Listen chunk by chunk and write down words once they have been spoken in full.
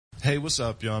Hey, what's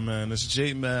up, y'all, man? It's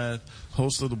J Math,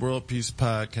 host of the World Peace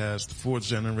Podcast, the fourth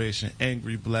generation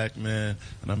angry black man,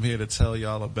 and I'm here to tell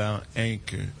y'all about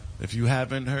Anchor. If you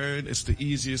haven't heard, it's the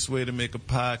easiest way to make a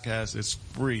podcast. It's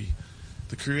free.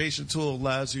 The creation tool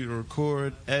allows you to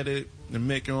record, edit, and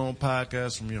make your own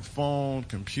podcast from your phone,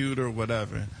 computer,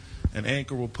 whatever. And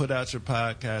Anchor will put out your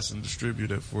podcast and distribute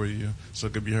it for you so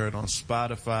it can be heard on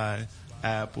Spotify,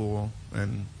 Apple,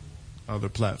 and other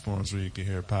platforms where you can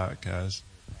hear podcasts.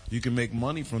 You can make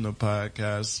money from the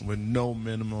podcast with no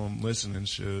minimum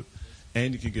listenership,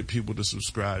 and you can get people to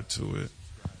subscribe to it.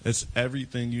 It's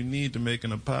everything you need to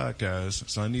making a podcast.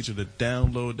 So I need you to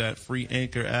download that free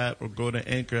Anchor app or go to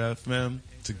Anchor FM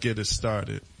to get it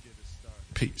started.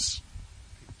 Peace.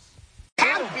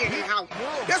 I've been in house.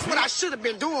 That's what I should have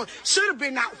been doing. Should have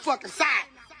been out fucking side.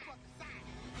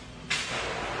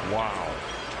 Wow.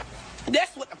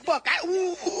 That's what the fuck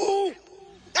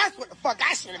that's what the fuck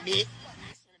I should have did.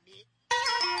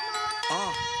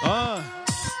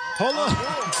 Hold on.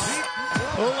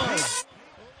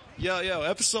 Yo,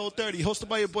 episode 30, hosted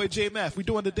by your boy J Math. We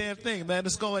doing the damn thing, man.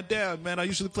 It's going down, man. I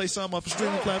usually play something off a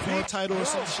streaming platform, Tidal or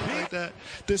some shit like that.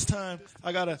 This time,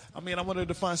 I wanted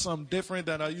to find something different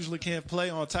that I usually can't play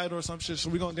on Tidal or some shit, so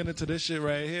we're gonna get into this shit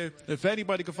right here. If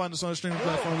anybody can find us on a streaming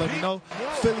platform, let me know.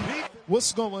 Philly,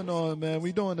 what's going on, man?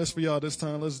 We doing this for y'all this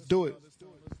time. Let's do it.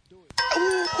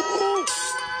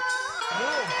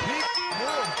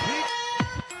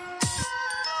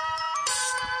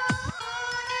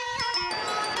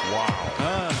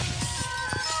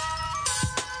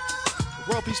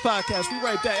 World Peace Podcast. We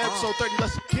right back. Episode 30.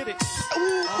 Let's get it.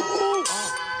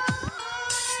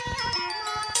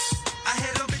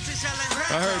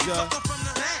 I heard y'all.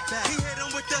 He hit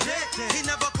him with the he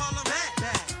never call him back.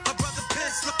 My brother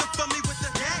pissed looking for me with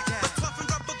the but 12 and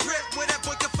rubber grip where that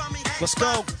boy can find me. Let's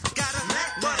go. Got a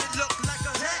but it look like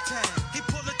a he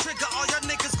pull the trigger, all y'all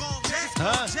niggas gon'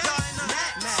 Y'all in a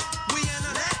we in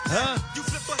a you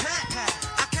flip a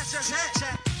I catch a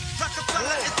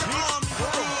Rockefeller is the army.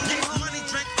 Get money,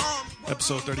 drink army.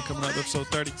 Episode 30 coming up. Episode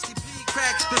 30.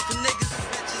 Crack spit for niggas.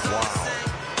 Wow.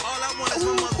 All I want is my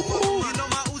motherfucker. You know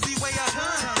my Uzi way up.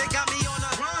 They got me on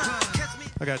a run. Catch me.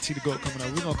 I got T to go coming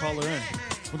up. We're gonna call her in.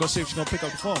 We're gonna see if she's gonna pick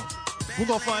up the phone. We're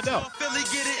gonna find out. Philly,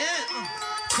 get it in.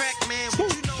 Crack man,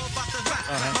 what you know about the rock?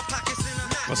 My pockets in a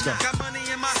Let's go. Got money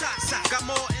in my sock. Got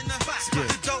more in the box. The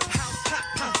dope house top.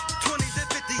 20s and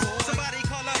 50s. Somebody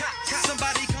call up.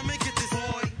 Somebody come and get this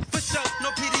boy. For sure, no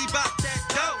PD bop that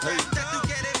dope. That you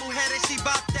get it, mujer, she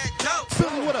bop that dope.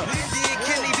 Philly, what up? Indy and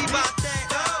Kenny be bop that.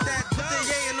 That put the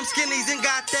yay in them skinnies and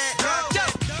got that.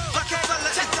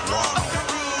 Rockefeller is the army.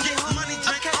 Get money,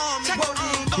 drink army.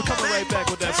 We're coming right back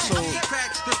with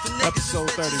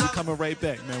episode 30. We're coming right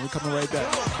back, man. We're coming right back.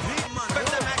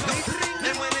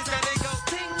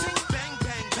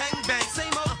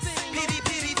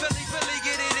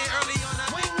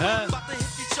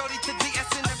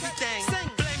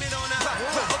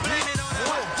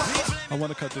 I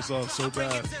want to cut this off so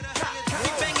bad.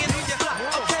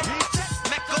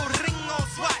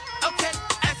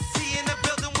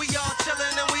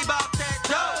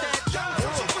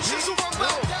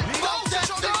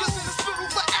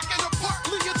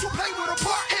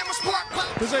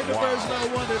 This ain't the version I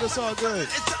wanted. It's all good.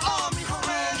 It's the army,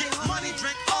 get money,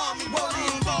 drink army,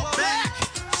 fall back.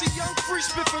 See, young free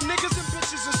spit for niggas and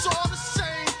bitches, it's all the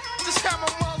same. Just have my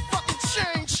motherfucking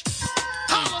change.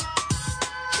 Holla,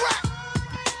 crack,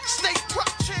 snake,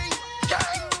 rock chain,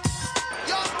 gang.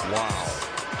 Yo, Wow.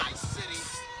 Ice City,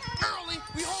 early,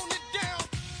 we hold it down.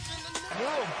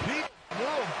 World Peace.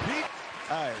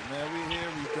 All right, man, we here,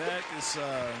 we back. It's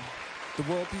the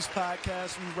World Peace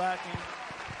Podcast. We rocking.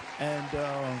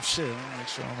 And, shit, let me make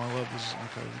sure all my levels is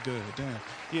okay. Good, damn.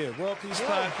 Yeah, World Peace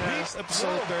Podcast,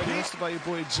 episode 30, hosted by your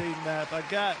boy J Math. I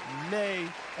got Nay,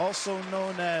 also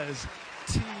known as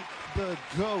T the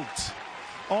Goat,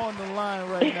 on the line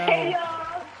right now. Hey,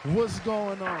 y'all. What's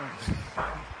going on?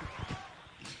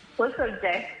 What's up,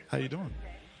 Jay? How you doing?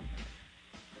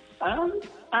 Under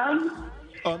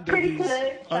pretty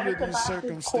good. Under Trying to these survive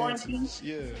this quarantine. circumstances.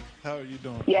 Yeah, how are you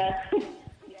doing? Yeah.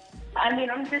 I mean,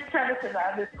 I'm just trying to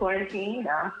survive this quarantine, you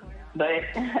know. But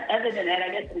other than that, I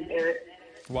guess I'm good.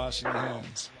 Washing your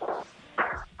hands.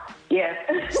 Yeah.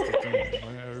 That's the thing.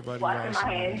 Everybody Washing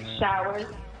my hands, showers,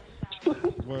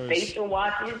 Worse. facial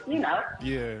washes, you know.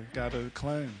 Yeah, gotta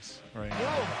cleanse right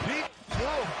now.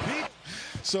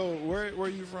 So, where are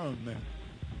you from, man?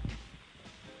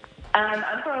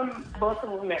 I'm from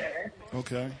Baltimore, Maryland.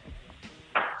 Okay.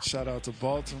 Shout out to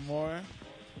Baltimore.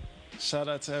 Shout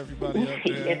out to everybody up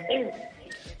there. Yes, sir.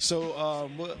 So,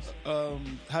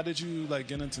 how did you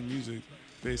get into music?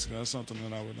 Basically, that's something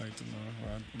that I would like to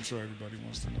know. I'm sure everybody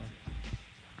wants to know.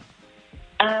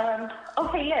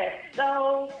 Okay, yes.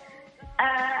 So,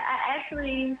 I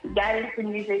actually got into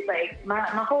music. Like my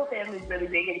whole family's really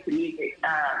big into music.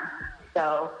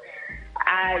 So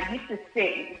I used to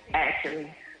sing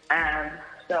actually.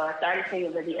 So I started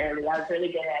singing really early. I was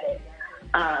really good at it.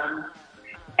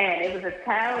 And it was a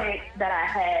talent that I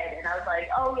had, and I was like,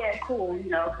 oh yeah, cool, you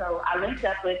know. So I linked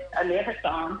up with Amir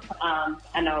Hassan.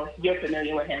 I know you're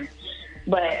familiar with him,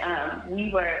 but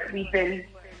we've been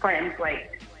friends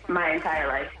like my entire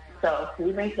life. So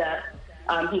we linked up.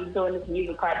 He was doing this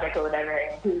music project or whatever,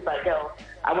 and he was like, yo,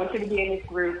 I want you to be in this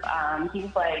group. He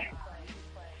was like,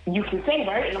 you can sing,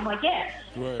 right? And I'm like, yeah.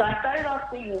 Right. So I started off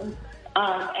singing,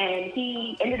 and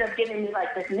he ended up giving me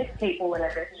like this mixtape or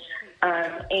whatever.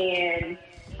 And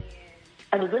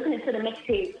I was listening to the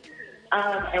mixtape,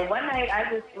 and one night I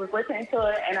just was listening to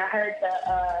it, and I heard the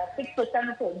 6 foot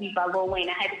 7 foot beat by Lil Wayne.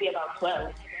 I had to be about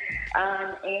 12.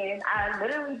 And I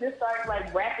literally just started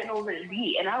like rapping over the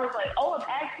beat, and I was like, "Oh, I'm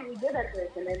actually good at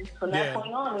this." And then from that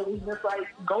point on, it was just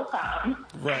like go time.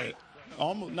 Right.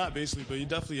 Almost not basically, but he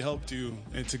definitely helped you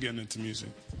into getting into music.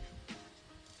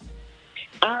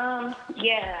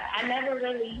 Yeah, I never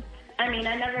really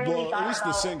Well, thought at least the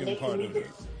about singing making part music. of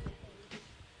it.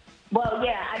 Well,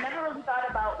 yeah, I never really thought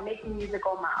about making music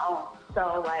on my own.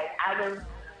 So like I was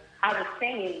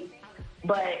singing,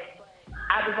 but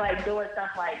I was like doing stuff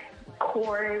like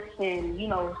chorus and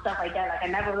stuff like that. Like I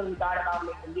never really thought about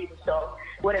making music. So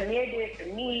what Amir did for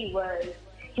me was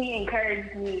he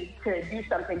encouraged me to do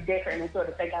something different and sort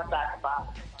of think outside the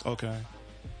box. Okay.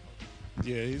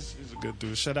 Yeah, he's a good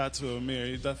dude. Shout out to Amir.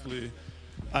 He definitely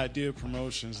idea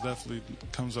promotions definitely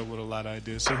comes up with a lot of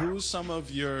ideas. So who's some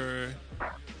of your,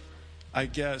 I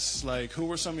guess, like who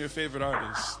were some of your favorite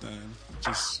artists then,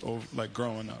 just like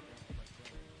growing up?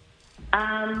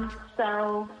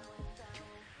 So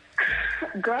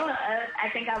growing up, I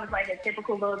think I was like a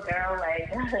typical little girl. Like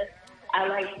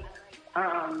I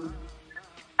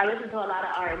listen to a lot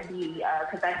of R&B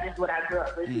because that's just what I grew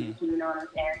up listening to. You know what I'm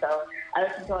saying? So I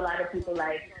listen to a lot of people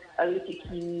like Alicia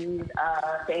Keys,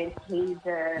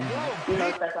 Fantasia,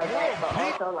 stuff like that. But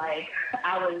also like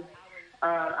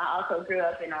I also grew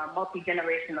up in a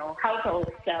multi-generational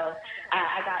household, so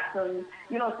I got some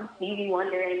Stevie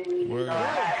Wonder in me, I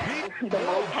got the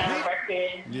Motown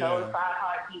records, the 5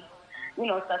 Heartbeats,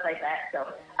 stuff like that. So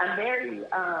I'm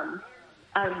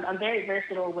very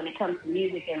versatile when it comes to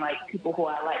music and like people who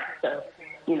I like. So,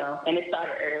 and it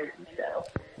started early. So.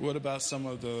 What about some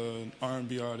of the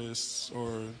R&B artists,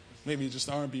 or maybe just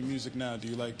R&B music now? Do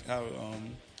you like how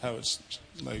it's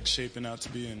like shaping out to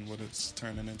be and what it's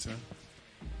turning into?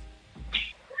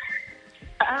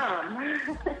 There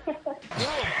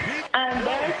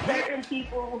are certain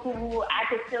people who I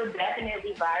could still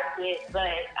definitely vibe with,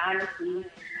 but honestly,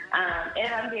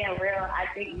 if I'm being real, I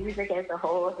think music as a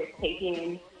whole has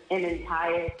taken an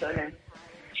entire sort of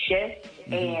shift,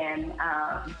 and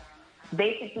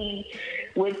basically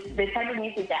with the type of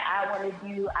music that I want to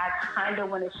do, I kind of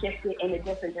want to shift it in a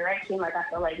different direction. Like I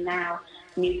feel like now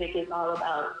music is all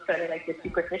about sort of like the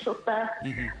superficial stuff,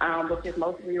 which is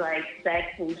mostly like sex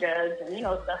and drugs and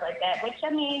stuff like that. Which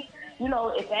I mean,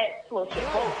 if that floats your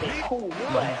boat, it's cool.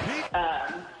 But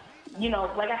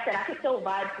like I said, I can still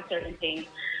vibe to certain things.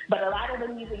 But a lot of the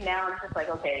music now, I'm just like,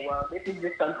 okay, well, this is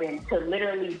just something to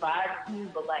literally vibe to.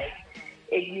 But like,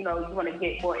 if you want to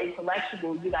get more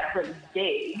intellectual, you gotta really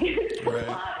dig. Right.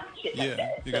 Yeah, like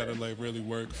that. You gotta like really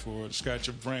work for it, scratch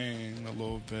your brain a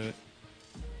little bit,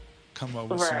 come up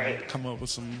with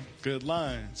some good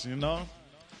lines,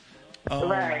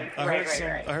 I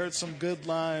heard some good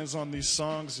lines on these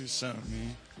songs you sent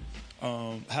me.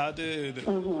 How did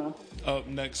Up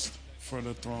Next for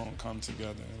the Throne come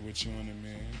together with you and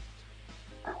Amir?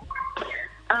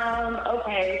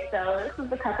 Okay, so this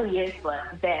was a couple years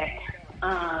back.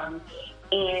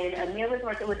 And Amir was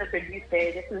working with a producer.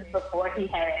 This was before he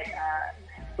had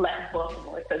left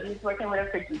Baltimore. So he was working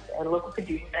with a local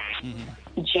producer,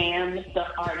 Jam, the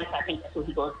artist, I think that's what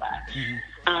he goes by.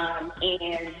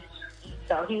 And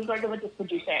so he was working with this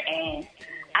producer, and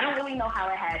I don't really know how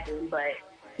it happened, but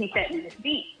he sent me this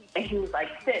beat. And he was like,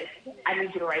 sis, I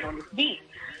need you to write on this beat.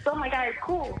 So I'm like, all right,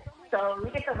 cool. So we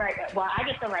get to write, I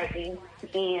get to writing,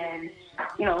 and,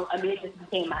 Amir just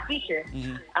became my feature.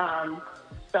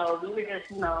 So we were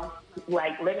just,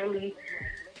 like literally,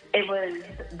 it was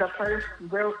the first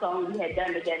real song we had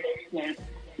done together since,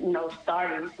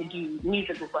 starting to do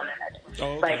music with one another.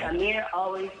 Oh, okay. Like Amir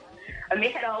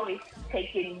had always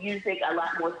taken music a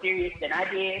lot more serious than I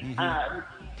did.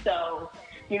 So,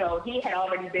 he had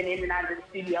already been in and out of the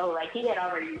studio. Like, he had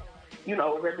already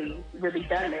really, really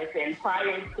done this. And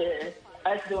prior to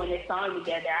us doing this song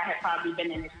together, I had probably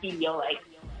been in the studio like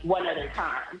one other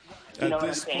time. You know what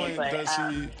I'm saying? But,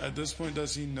 at this point,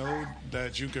 does he know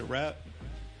that you could rap?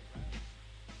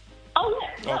 Oh,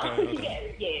 yeah.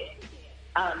 Okay.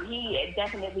 Yeah. He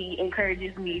definitely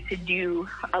encourages me to do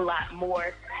a lot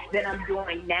more than I'm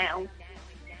doing now.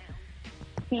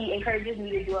 He encourages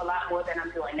me to do a lot more than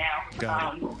I'm doing now.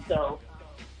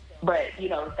 But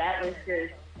that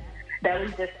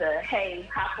was just a, hey,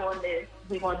 hop on this.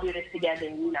 We gonna do this together.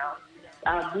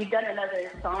 We've done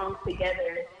another song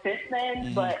together since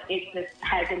then, but it just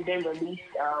hasn't been released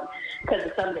because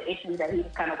of some of the issues that he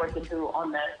was kind of working through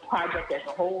on the project as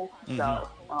a whole. So,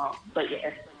 but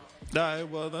yeah. All right,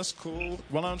 well, that's cool.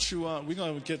 Why don't you? We're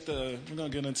gonna get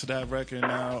into that record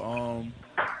now.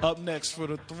 Up next for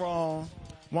the throne.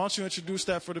 Why don't you introduce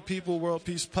that for the people? World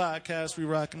Peace Podcast. We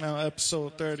rocking now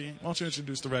episode 30. Why don't you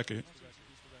introduce the record?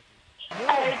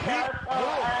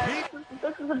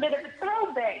 This is a bit of a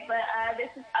throwback, but this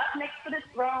is Up Next for the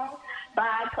Throne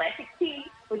by Classic T,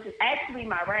 which is actually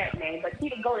my rap name, but T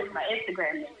to Go is my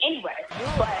Instagram name. Anyway,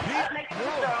 but Up Next for the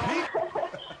Throne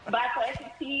by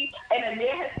Classic T and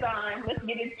Amir Hassan. Let's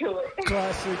get into it.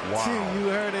 Classic T, you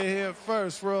heard it here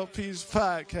first. World Peace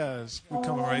Podcast. We're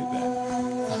coming right back.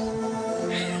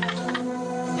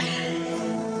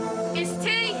 It's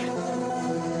T.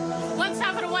 One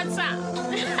time for the one time.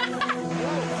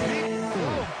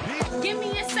 Give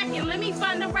me a second, let me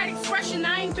find the right expression.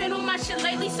 I ain't been on my shit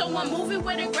lately, so I'm moving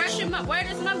with aggression. My word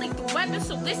is my lethal weapon,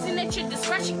 so listen at your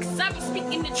discretion, cause I be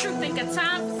speaking the truth, ain't got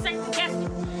time for second guessing.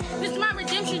 This is my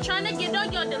redemption, trying to get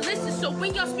on y'all to listen, so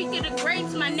when y'all speak of the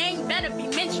grades, my name better be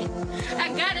mentioned.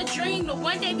 I got a dream to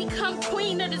one day become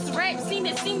queen of this rap scene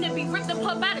that seem to be ripped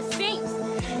apart by the seams.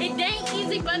 It ain't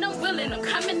easy, but I'm willing. I'm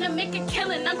coming to make a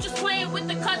killing. I'm just playing with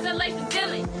the cards that life is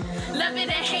dealing. Love it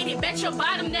and hate it. Bet your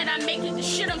bottom that I make it. The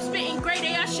shit I'm spitting grade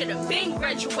A, I should have been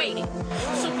graduated.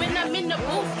 So when I'm in the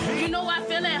booth, you know I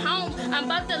feel at home. I'm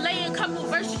about to lay a couple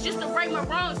verses just to right my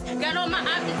wrongs. Got all my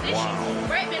opposition,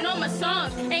 rapping on my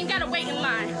songs. Ain't gotta wait in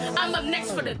line. I'm up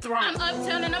next for the throne. I'm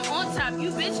uptown and I'm on top.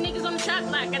 You bitch niggas on the shot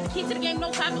block. Got the key to the game,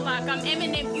 no pop lock. I'm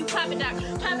Eminem, you pop it doc.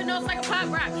 Popping off like a pop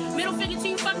rock. Middle finger to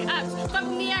you fucking ops. Fuck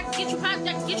with me, I can get you popped,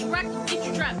 I can get you rocked, get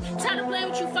you dropped. Tired of playing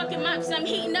with you fucking mops. I'm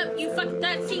heating up, you fucking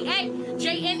thought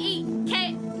T-A-J-N-E.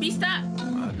 Can't be stopped.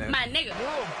 My nigga.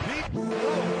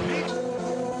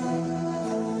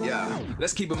 Yeah,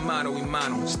 let's keep it mono y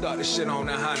mono. Start the shit on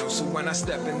the high note. So when I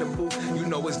step in the booth, you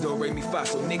know it's do, re, mi, fa.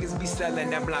 So niggas be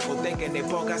selling that blanco, thinking they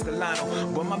Paul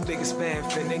Castellano. But my biggest fan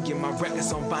finna get my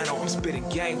records on vinyl. I'm spitting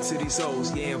game to these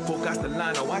hoes, yeah, and Paul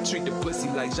Castellano. I treat the pussy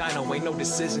like Gino, ain't no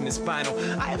decision is final.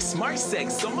 I have smart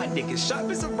sex, so my dick is sharp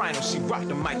as a rhino. She rocked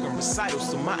the mic on recital,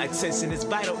 so my attention is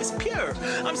vital. It's pure.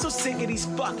 I'm so sick of these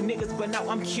fuck niggas, but now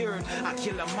I'm cured. I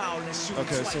kill them all and shoot.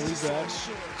 Okay, so we got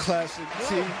Classic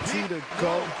T to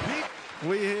Go.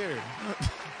 We here.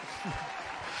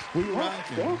 We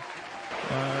rocking.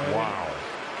 Wow.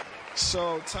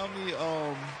 So tell me,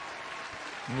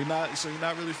 you're not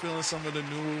really feeling some of the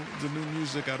new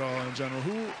music at all in general.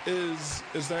 Is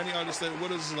there any artist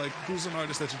who's an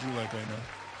artist that you do like right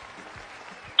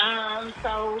now?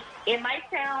 So it might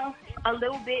sound a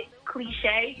little bit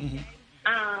cliche,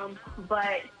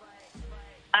 but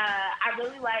I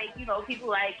really like, people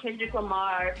like Kendrick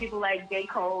Lamar, people like J.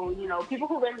 Cole, people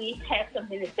who really have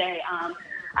something to say.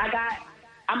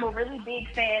 I'm a really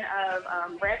big fan of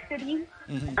Rhapsody,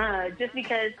 just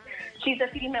because she's a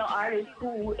female artist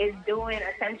who is doing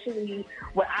essentially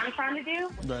what I'm trying to do,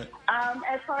 right.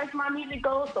 As far as my music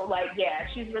goes. So,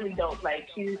 she's really dope.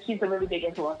 She's a really big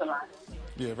influence of mine.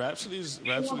 Yeah, Rhapsody's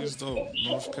dope.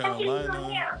 North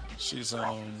Carolina. She's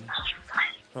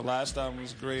her last album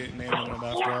was great, naming it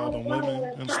after all the women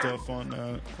and stuff on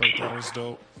that. That was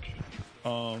dope.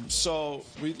 So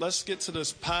let's get to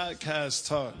this podcast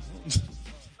talk.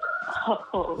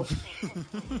 Oh,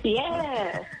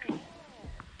 yeah.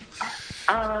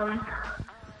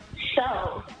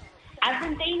 So I've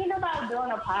been thinking about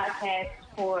doing a podcast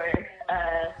for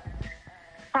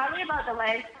probably about the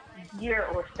last year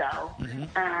or so.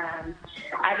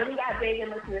 I really got big in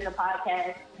listening to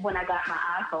podcasts when I got my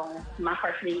iPhone my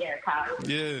freshman year of college.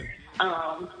 Yeah.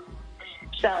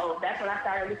 So that's when I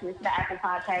started listening to the Apple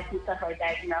podcasts and stuff like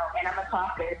that, and I'm a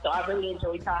talker, so I really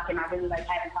enjoy talking. I really like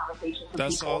having conversations with people.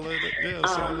 That's all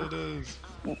it is.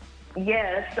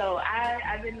 Yeah, so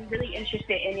I've been really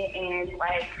interested in it, and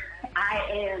I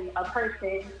am a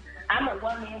person, I'm a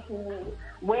woman who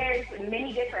wears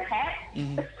many different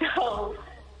hats. So,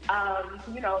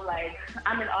 you know, like,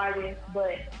 I'm an artist,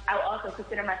 but I would also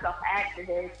consider myself an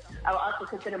activist. I would also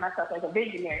consider myself as a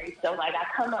visionary. So, like, I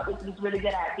come up with these really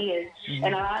good ideas,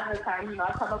 and a lot of the time, you know,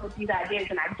 I come up with these ideas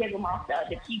and I give them off to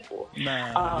other people. You know,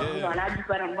 and I just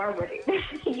let them run with it.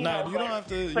 you don't have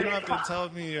to tell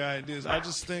me your ideas. I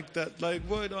just think that, like,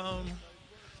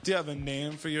 do you have a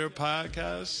name for your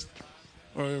podcast?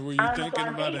 Or were you thinking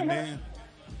about a name?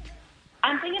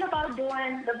 I'm thinking about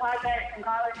doing the podcast and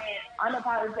calling it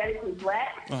Unapologetically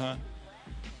Black.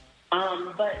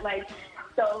 But, like,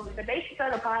 so the basis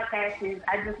of the podcast is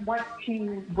I just want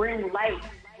to bring light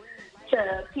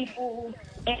to people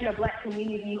in the Black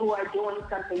community who are doing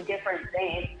something different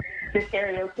than the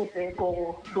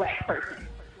stereotypical Black person.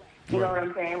 You know what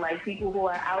I'm saying? Like, people who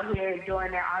are out here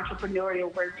doing their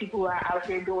entrepreneurial work, people who are out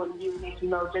here doing music, you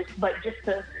know, just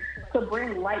to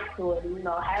bring light to it, you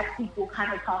know, have people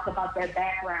kind of talk about their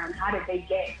background. How did they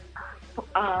get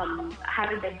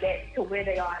to where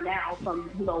they are now from,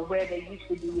 you know, where they used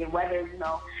to be, and whether, you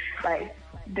know, like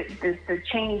the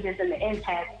changes and the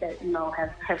impacts that, you know,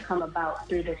 have come about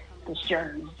through this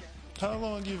journey. How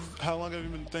long have you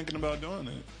been thinking about doing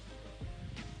it?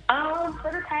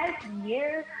 For the past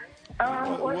year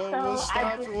or so.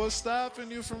 What's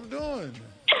stopping you from doing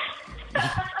it?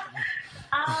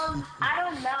 I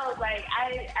don't know. Like,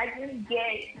 I just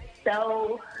get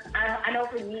so, I know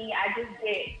for me, I just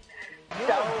get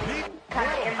so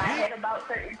kind of in my head about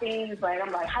certain things. Like,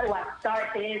 I'm like, how do I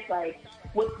start this? Like,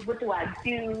 what do I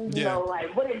do? You know,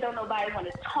 like, what if don't nobody want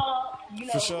to talk? You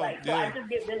know, so I just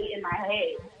get really in my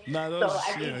head. So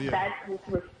I think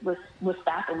that's what's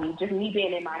stopping me. Just me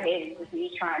being in my head and just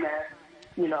me trying to,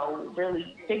 you know,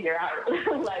 really figure out,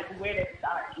 like, where to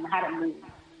start and how to move.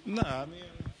 Nah, I mean,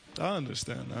 I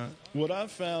understand that. What I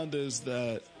found is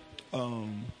that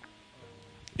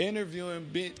interviewing,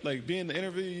 being the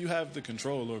interviewer, you have the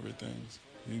control over things.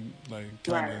 You, like,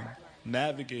 kind of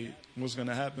navigate what's going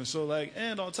to happen. So, like,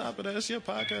 and on top of that, it's your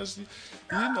podcast. You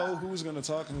know who's going to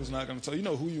talk and who's not going to talk. You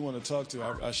know who you want to talk to,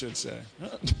 I should say.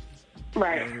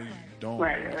 Right. You don't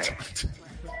right.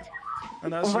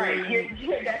 And that's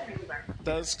you're definitely right.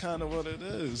 That's kind of what it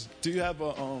is. Do you have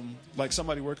a like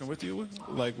somebody working with you,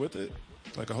 like with it,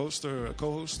 like a host or a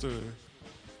co-host or?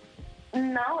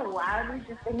 No, I was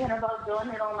just thinking about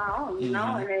doing it on my own, you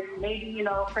know, and then maybe, you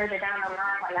know, further down the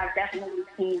line, like, I've definitely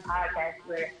seen podcasts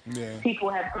where people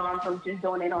have gone from just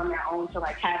doing it on their own to,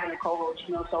 like, having a co-host,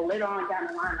 you know, so later on down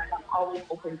the line, like, I'm always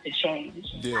open to change.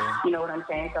 Yeah. You know what I'm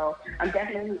saying? So I'm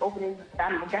definitely open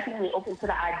to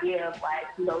the idea of, like,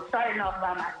 you know, starting off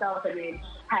by myself and then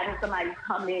having somebody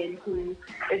come in who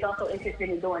is also interested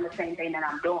in doing the same thing that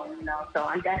I'm doing, you know, so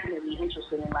I'm definitely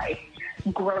interested in, like,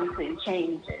 growth and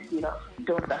change and, you know,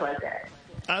 doing stuff like that.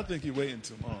 I think you're waiting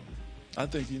too long. I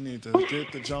think you need to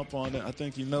get the jump on it. I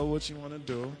think you know what you want to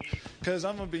do. Because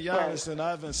I'm going to be honest, and I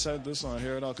haven't said this on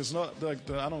here at all, because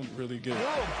I don't really get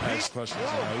asked questions.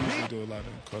 I usually do a lot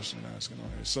of question asking on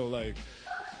here. So, like,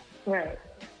 I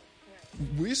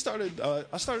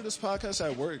started this podcast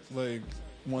at work, like,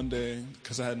 one day,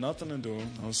 because I had nothing to do.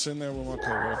 I was sitting there with my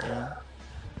coworker.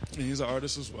 And he's an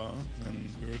artist as well, and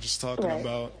we were just talking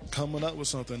about coming up with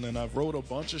something, and I wrote a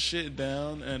bunch of shit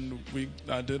down, and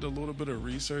I did a little bit of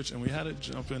research, and we had it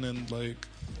jumping in like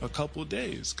a couple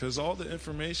days, because all the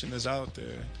information is out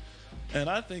there, and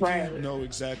I think you know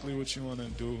exactly what you want to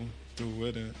do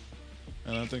with it,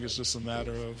 and I think it's just a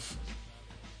matter of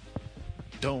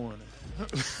doing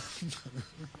it.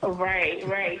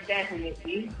 Right,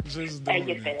 definitely. Just I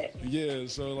get that. Yeah,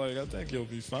 so, like, I think you'll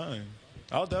be fine.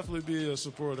 I'll definitely be a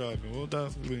supporter of it. I'll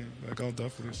definitely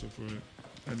support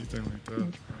anything like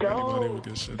that. Anybody would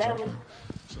get shit jumping.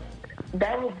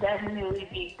 That would definitely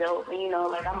be dope. And, you know,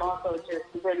 like, I'm also just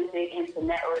really big into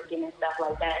networking and stuff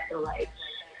like that. So, like,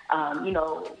 you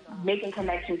know, making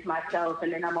connections myself.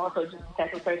 And then I'm also just the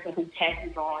type of person who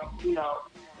passes on, you know,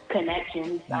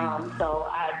 connections. So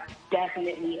I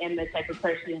definitely am the type of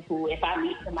person who, if I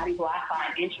meet somebody who I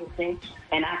find interesting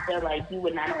and I feel like you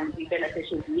would not only be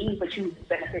beneficial to me, but you would be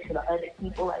beneficial to other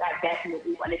people, like, I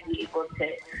definitely want to be able to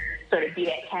sort of be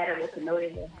that catalyst in order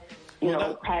to, you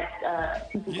know, pass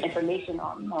people's information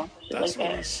on, you know, shit like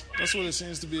that. That's what it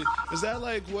seems to be. Is that,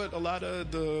 like, what a lot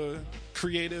of the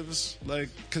creatives, like,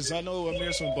 because I know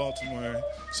Amir's from Baltimore,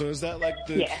 so is that, like,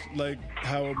 like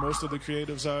how most of the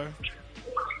creatives are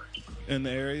in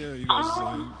the area? You guys,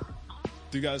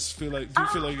 do you feel like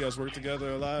you guys work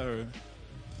together a lot, or?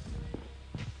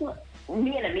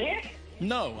 Me and Amir?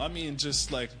 No, I mean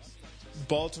just like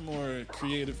Baltimore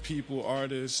creative people,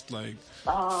 artists, like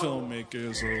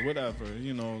filmmakers or whatever,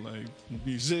 you know, like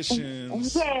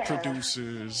musicians,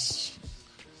 producers.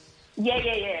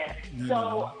 Yeah.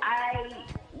 So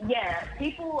yeah,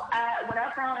 people, what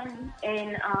I found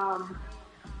and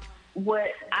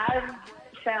what I've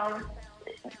found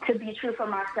to be true for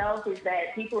myself is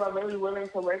that people are really willing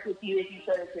to work with you if you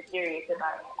show that you're serious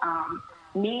about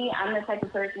it. Me, I'm the type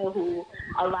of person who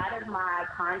a lot of my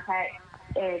contacts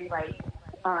and like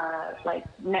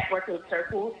networking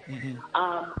circles,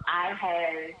 I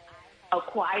have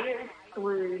acquired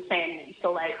through family.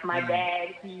 So like my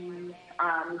dad, he's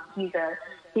a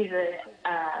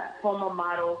former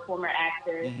model, former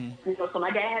actor. You know, so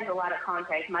my dad has a lot of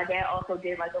contacts. My dad also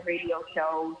did like a radio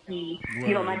show. You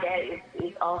know, my dad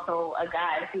is also a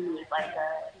guy who is like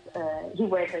he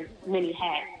wears many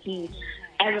hats.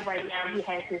 As of right now, he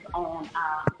has his own,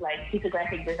 he's a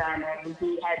graphic designer, and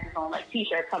he has his own,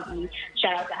 t-shirt company.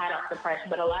 Shout out to Hot Off the Press.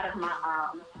 But a lot of my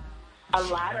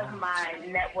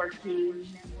networking,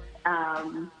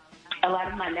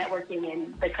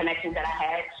 and the connections that I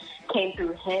had came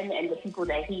through him and the people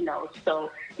that he knows.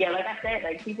 So, yeah, like I said,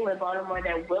 people in Baltimore,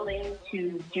 they're willing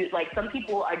to do, some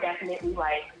people are definitely,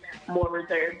 more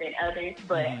reserved than others,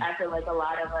 but I feel like a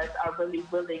lot of us are really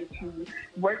willing to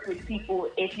work with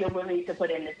people if you're willing to put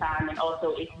in the time and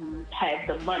also if you have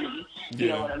the money. You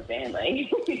know what I'm saying?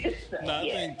 So,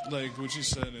 I think, what you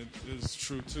said is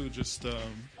true, too. Just,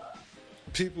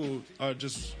 people are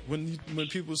just, when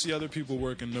people see other people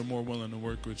working, they're more willing to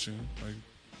work with you. Like,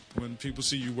 when people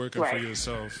see you working for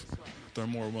yourself, they're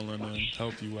more willing to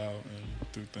help you out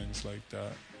and do things like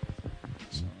that.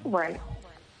 So. Right.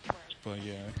 But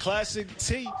yeah, Classic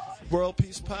T, World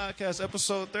Peace Podcast,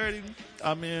 episode 30.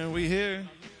 I mean, we here.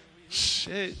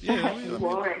 Shit, yeah.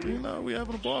 We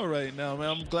having a ball right now, man.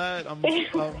 I'm glad. I'm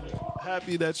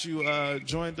happy that you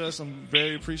joined us. I'm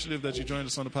very appreciative that you joined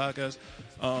us on the podcast.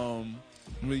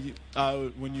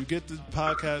 When you get the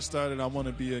podcast started, I want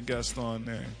to be a guest on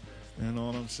there. You know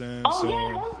what I'm saying? Oh,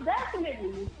 yeah, most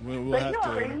definitely. We'll have to.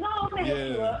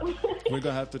 We're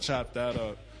gonna have to chop that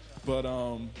up. But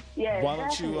why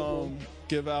don't you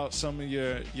give out some of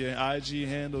your IG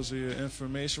handles or your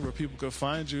information where people can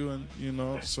find you, and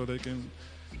so they can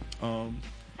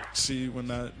see when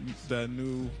that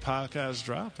new podcast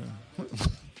dropping.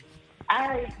 All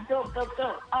right, dope.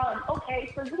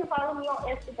 Okay, so you can follow me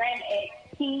on Instagram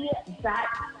at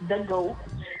t.thegoat.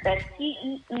 That's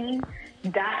TEE.THEGOAT.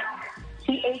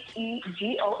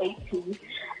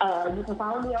 You can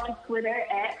follow me on Twitter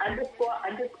at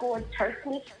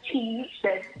 __Turkish T.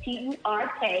 That's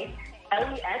TURKLESSTEEJ.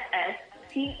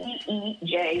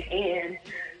 And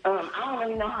I don't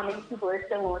really know how many people are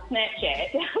still on Snapchat,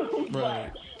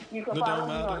 but you can follow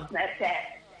me on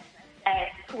Snapchat at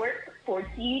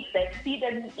Twerk4T. That's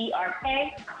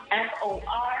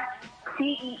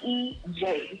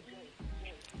TWERKFORTEEJ.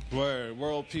 Word,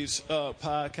 World Peace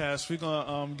Podcast. We're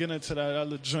going to get into that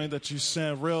other joint that you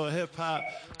sent, Real Hip Hop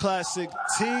Classic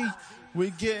T. We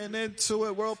getting into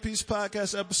it. World Peace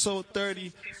Podcast, episode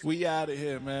 30. We out of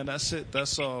here, man. That's it.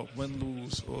 That's all. Win,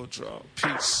 lose, or draw.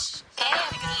 Peace. I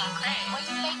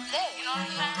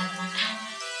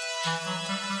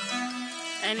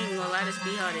ain't even gonna lie, this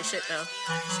be hard as shit, though.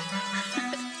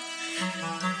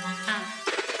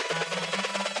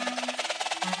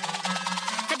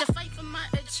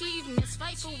 Achievements,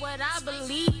 fight for what I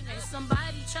believe in.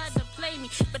 Somebody tried to play me,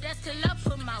 but that's till I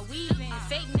put my weave in.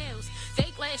 Fake nails,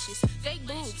 fake lashes, fake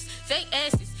boobs, fake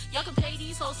asses. Y'all can pay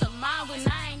these hoes of mine when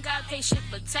I ain't got pay shit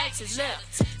but taxes. Look,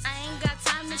 I ain't got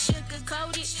time to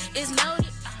sugarcoat it. It's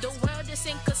loaded. The world is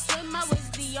sink or swim. I was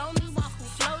the only one who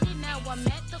floated. Now I'm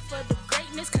at the foot of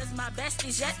greatness, cause my best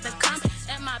is yet to come.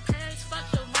 And my parents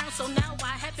fucked around, so now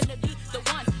I happen to be the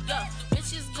one. Yo,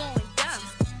 bitch is going dumb.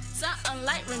 Something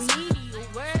like remedial,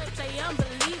 wordplay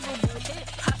unbelievable. Hip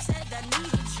hop said I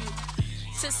needed you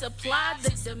to supply the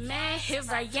demand. Here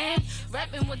I am,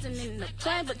 rapping wasn't in the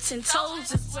plan, but 10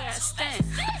 toes is where I stand.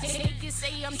 Niggas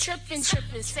say I'm tripping,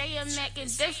 say I'm acting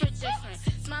different.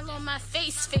 Smile on my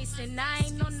face, and I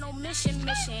ain't on no mission.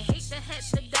 Hate to have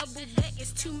to double back,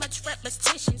 it's too much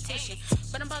repetition.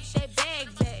 But I'm about that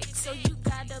bag, so you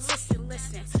gotta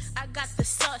listen. I got the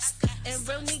sauce, and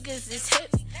real niggas is hip.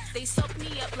 They soak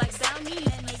me up like bounty,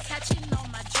 and they catching on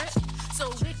my drip.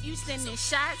 So if you sending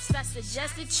shots, I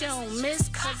suggest that you don't miss,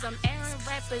 cause I'm airing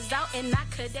rappers out, and I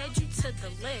could add you to the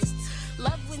list.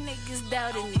 Love when niggas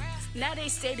doubted me, now they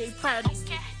say they proud of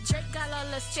me. Drake got all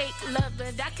the fake love,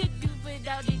 but I could do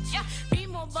without it. You be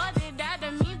more bothered out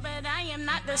of me, but I am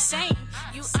not the same.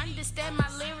 You understand my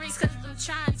lyrics, cause I'm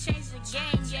trying to change the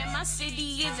game. Yeah, my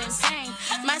city is in pain,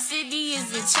 my city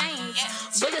is in change.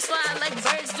 Bullets fly like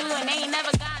birds do, and they ain't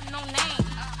never got no name.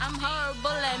 I'm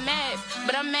horrible at math,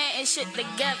 but I'm mad and shit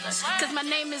together, cause my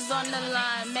name is on the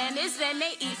line, man. It's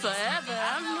N-A-E forever.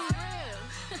 I'm